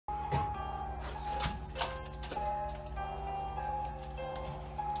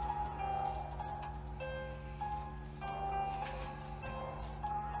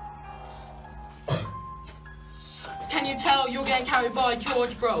you tell, you're getting carried by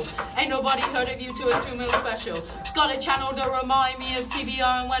George, bro. Ain't nobody heard of you till it's 2 mil special. Got a channel to remind me of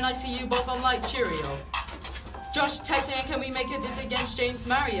TBR, and when I see you both, I'm like Cheerio. Josh texting, can we make a diss against James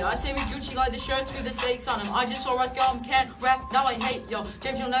Marriott? I say we Gucci like the shirts with the stakes on them. I just saw us go, can't rap, now I hate yo.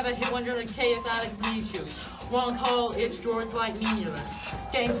 James, you'll never hit 100K if Alex leaves you. Wrong call, it's George like meaningless.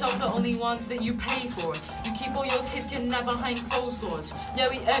 Getting sold the only ones that you pay for. You keep all your kids kidnapped behind closed doors. Yeah,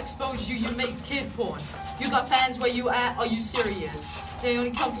 we expose you, you make kid porn. You got fans where you at, are you serious? They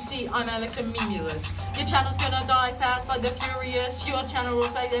only come to see I'm Alex and meaningless. Your channel's gonna die fast like the Furious. Your channel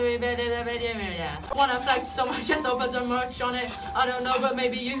reflects wanna flex so much just open some merch on it. I don't know, but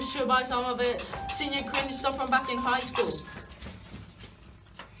maybe you should buy some of it. Seen your cringe stuff from back in high school.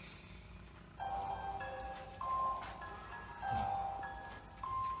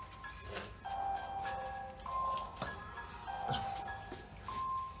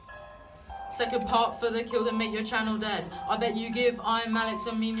 Second part for the kill that make your channel dead. I bet you give I'm Alex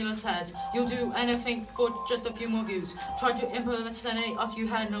a meaningless head. You'll do anything for just a few more views. Try to impersonate us, you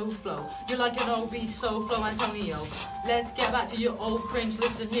had no flow. You're like an obese soul flow Antonio. Let's get back to your old cringe,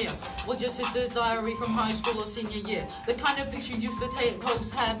 listen here. Was your sister's diary from high school or senior year? The kind of picture you used to take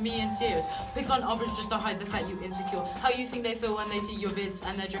posts had me in tears. Pick on others just to hide the fact you insecure. How you think they feel when they see your vids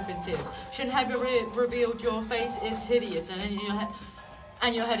and they're dripping tears. Shouldn't have revealed your face, it's hideous. And in your head,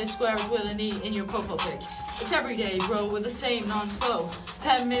 and your head is square as Will and E in your profile pic. It's every day, bro, with the same non-flow.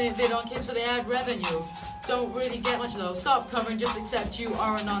 10-minute vid on kids for the ad revenue. Don't really get much though. Stop covering, just accept you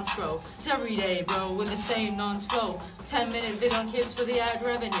are a non-scroll. It's every day, bro, with the same non-flow. 10-minute vid on kids for the ad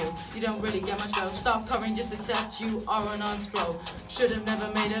revenue. You don't really get much though. Stop covering, just accept you are a non-scroll. Should've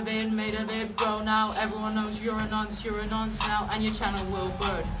never made a vid, bro. Now everyone knows you're a nonce now, and your channel will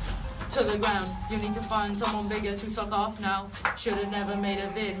burn to the ground. You need to find someone bigger to suck off now. Should've never made a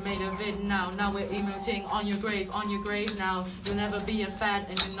vid now. Now we're emoting on your grave now. You'll never be a fad,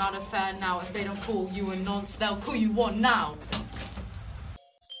 and you're not a fad now. If they don't call you a nonce, they'll call you one now.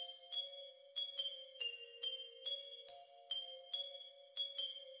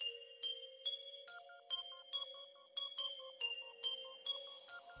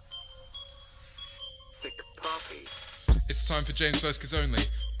 It's time for James vs. Kidz only.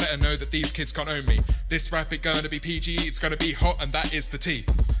 Better know that these kids can't own me. This rap it gonna be PG, it's gonna be hot, and that is the T.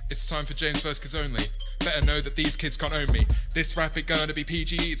 It's time for James vs. Kidz only. Better know that these kids can't own me. This rap it gonna be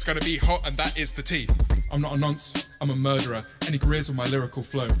PG, it's gonna be hot, and that is the T. I'm not a nonce, I'm a murderer. Any careers with my lyrical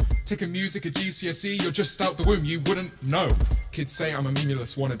flow. Taking music at GCSE, you're just out the womb, you wouldn't know. Kids say I'm a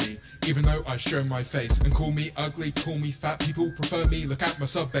meaningless wannabe, even though I show my face. And call me ugly, call me fat, people prefer me, look at my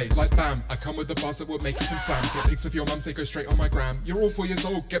sub bass. Like bam, I come with the bars that will make you can slam. Get pics of your mums, they go straight on my gram. You're all 4 years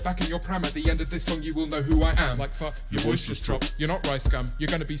old, get back in your pram. At the end of this song you will know who I am. Like fuck, your voice just dropped. You're not rice gum, you're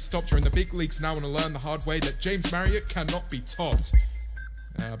gonna be stopped. You're in the big leagues now and learn the hard way that James Marriott cannot be topped.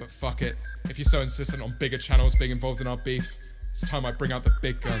 But fuck it, if you're so insistent on bigger channels being involved in our beef, it's time I bring out the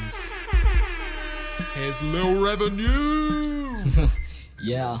big guns. Here's Lil Revenue!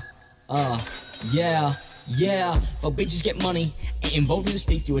 Yeah. For bitches get money, ain't involved in this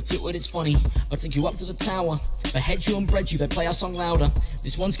beef, you a tit with it's funny. I'll take you up to the tower, behead you and bread you, they play our song louder.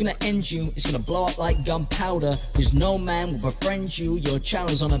 This one's gonna end you, it's gonna blow up like gunpowder. Cause no man will befriend you, your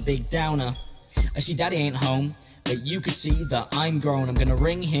channel's on a big downer. I see daddy ain't home, but you could see that I'm grown. I'm gonna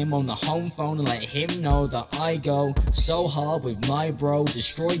ring him on the home phone and let him know that I go so hard with my bro.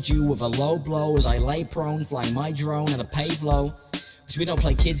 Destroyed you with a low blow as I lay prone, flying my drone at a pave low. Cause we don't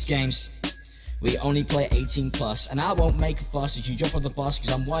play kids games, we only play 18+. And I won't make a fuss as you jump on the bus,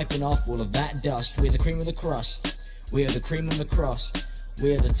 cause I'm wiping off all of that dust. We're the cream of the crust, we are the cream of the crust.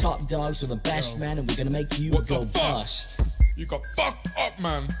 We're the top dogs, we're the best man, and we're gonna make you go bust. You got fucked up,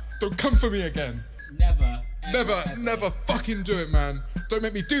 man. Don't come for me again. Never fucking do it, man. Don't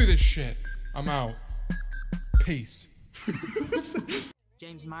make me do this shit. I'm out. Peace.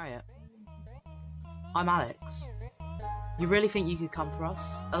 James Marriott. I'm Alex. You really think you could come for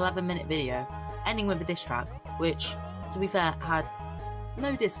us? 11-minute video, ending with a diss track, which, to be fair, had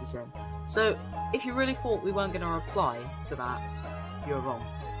no disses in. So, if you really thought we weren't going to reply to that, you're wrong.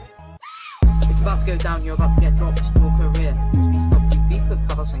 It's about to go down, you're about to get dropped, your career needs to be stopped. You beef with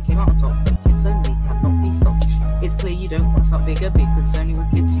covers and came out on top, but kids only cannot be stopped. It's clear you don't want to start bigger beef, cause it's only with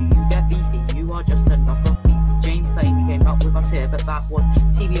kids who you get beefy. You are just a knockoff beef. James claimed he came up with us here, but that was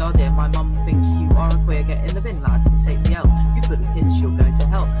TBR dear. My mum thinks you are a queer, get in the bin lads and take the L. You put the kids, you're going to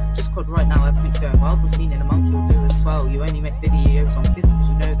hell. Just cause right now everything's going well, doesn't mean in a month you'll do as well. You only make videos on kids cause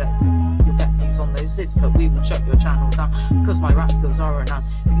you know that you'll get views on those vids, but we will shut your channel down because my rap skills are renowned.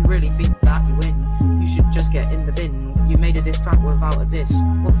 If you really think that you win, you should just get in the bin. You made a diss track track without a diss.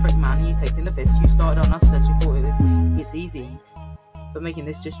 What the frick, man, are you taking the piss? You started on us, said you thought it's easy. But making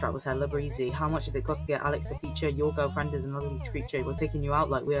this diss track was hella breezy. How much did it cost to get Alex to feature? Your girlfriend is an ugly creature. We're taking you out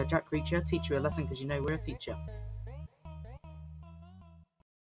like we're a Jack Reacher. Teach you a lesson because you know we're a teacher.